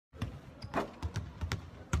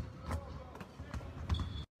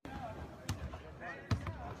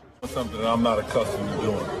something that I'm not accustomed to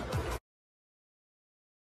doing.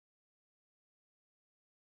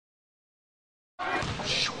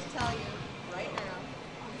 Tell you right now.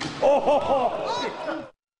 Oh!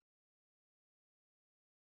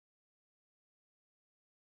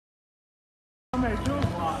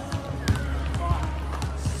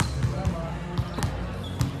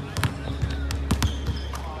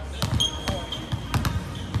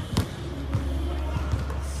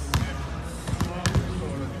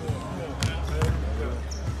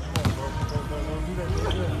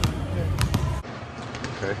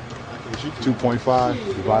 Okay.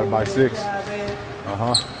 2.5 divided by 6.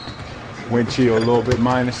 Wind chill a little bit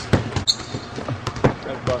minus.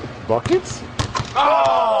 Buckets?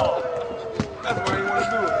 Oh! That's why you want to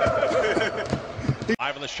do it.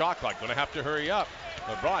 Five on the shot clock. Going to have to hurry up.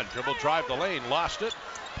 LeBron dribble drive the lane, lost it,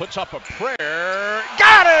 puts up a prayer,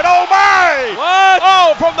 got it! Oh my! What?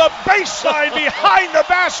 Oh, from the baseline behind the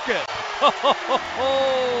basket.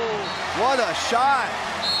 What a shot!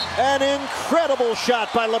 An incredible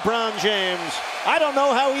shot by LeBron James. I don't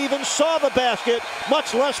know how he even saw the basket,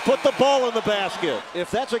 much less put the ball in the basket.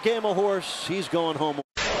 If that's a game of horse, he's going home.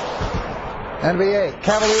 NBA,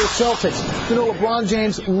 Cavaliers, Celtics. You know, LeBron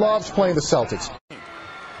James loves playing the Celtics.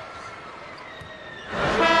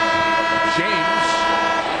 James.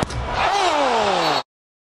 Oh!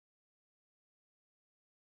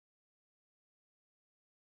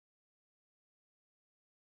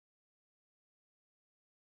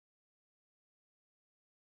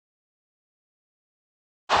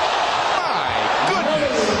 My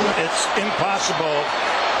goodness! It's impossible.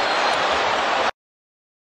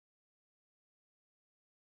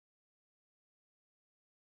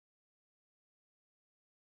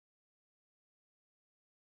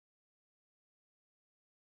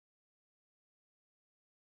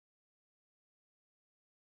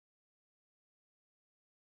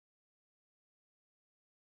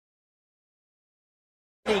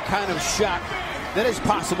 Any kind of shot that is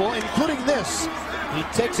possible, including this. He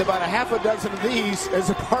takes about a half a dozen of these as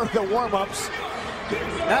a part of the warm-ups.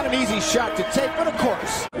 Not an easy shot to take, but of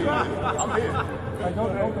course. I'm here.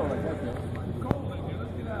 Don't go like that.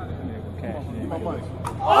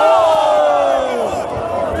 Oh!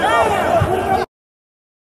 Yeah!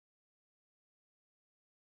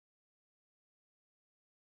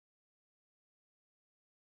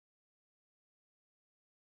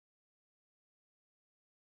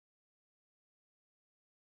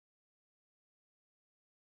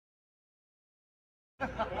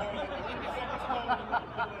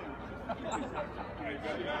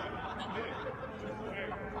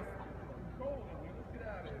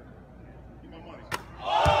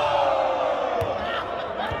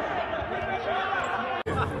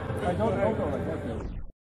 Don't go like that.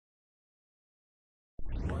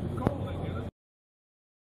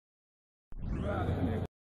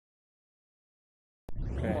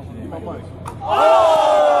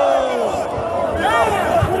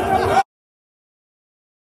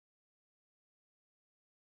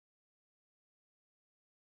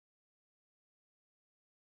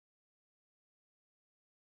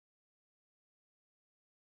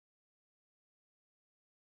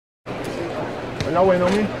 Are y'all waiting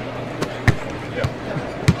on me?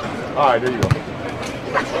 Yeah. All right, there you go.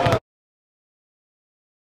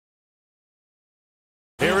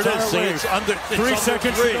 Here it is. See, it's under 3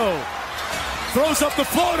 seconds to go. Throws up the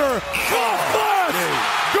floater. Flush!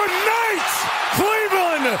 Good night,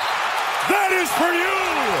 Cleveland. That is for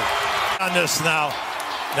you. On this now.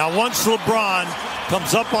 Now, once LeBron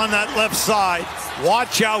comes up on that left side,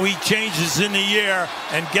 watch how he changes in the air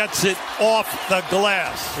and gets it off the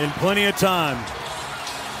glass in plenty of time.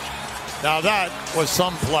 Now that was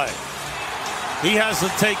some play. He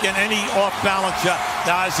hasn't taken any off-balance shot.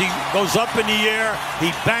 Now as he goes up in the air,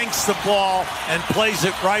 he banks the ball and plays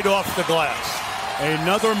it right off the glass.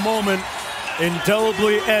 Another moment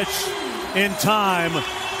indelibly etched in time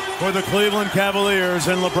for the Cleveland Cavaliers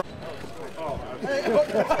and LeBron.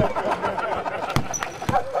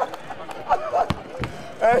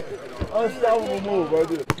 Hey, unstoppable move right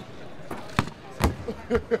there.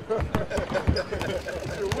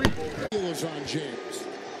 Is on James.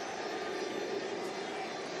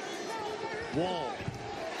 Wall.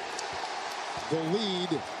 The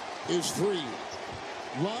lead is 3.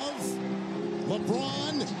 Love,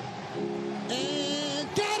 LeBron,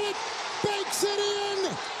 and got it! Banks it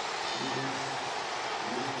in!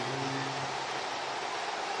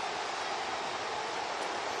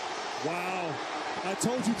 Wow. I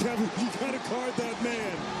told you, Kevin, you got to guard that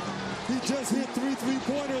man. He just hit 3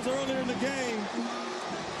 3-pointers earlier in the game.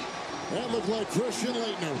 That looked like Christian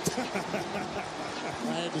Laettner.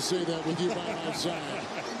 I had to say that with you by my side.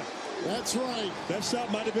 That's right. That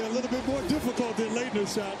shot might have been a little bit more difficult than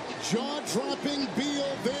Leitner's shot. Jaw-dropping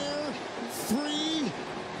Beal there. 3.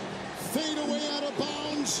 Fade away out of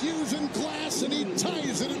bounds using glass, and he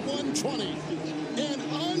ties it at 120. An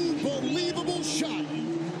unbelievable shot.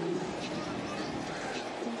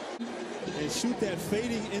 And shoot that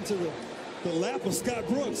fading into the lap of Scott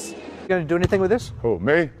Brooks. You gonna do anything with this? Who,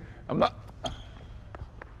 me? I'm not.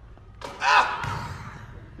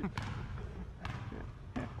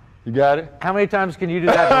 You got it? How many times can you do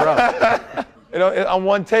that in a row? You know, on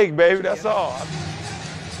one take, baby, that's all.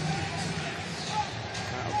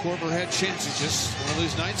 Korver had chances, just one of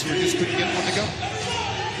those nights where he just couldn't get one to go.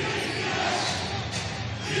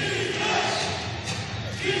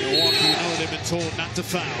 Milwaukee, you know, they've been told not to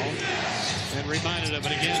foul, and reminded of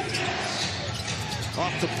it again.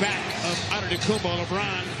 Off the back of Antetokounmpo,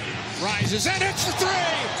 LeBron rises and hits the 3.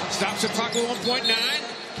 Stops the clock at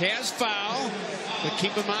 1.9. Cavs foul, but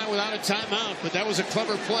keep in mind without a timeout. But that was a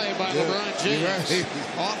clever play by LeBron James. Right.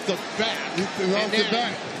 Off the back, and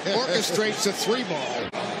then orchestrates the 3 ball.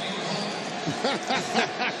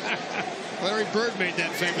 Larry Bird made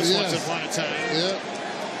that famous once upon a time. Yeah.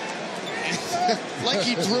 Like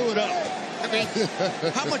he threw it up. I mean,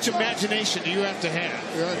 how much imagination do you have to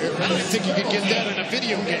have? I don't think you could get that in a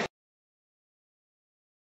video game.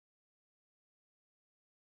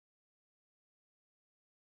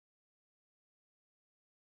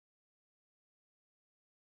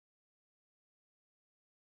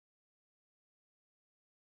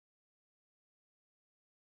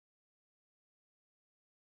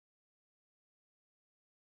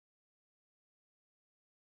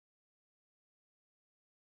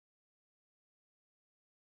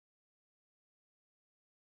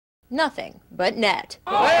 Nothing but net.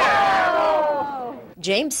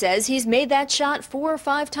 James says he's made that shot 4 or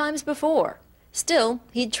 5 times before. Still,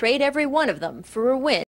 he'd trade every one of them for a win.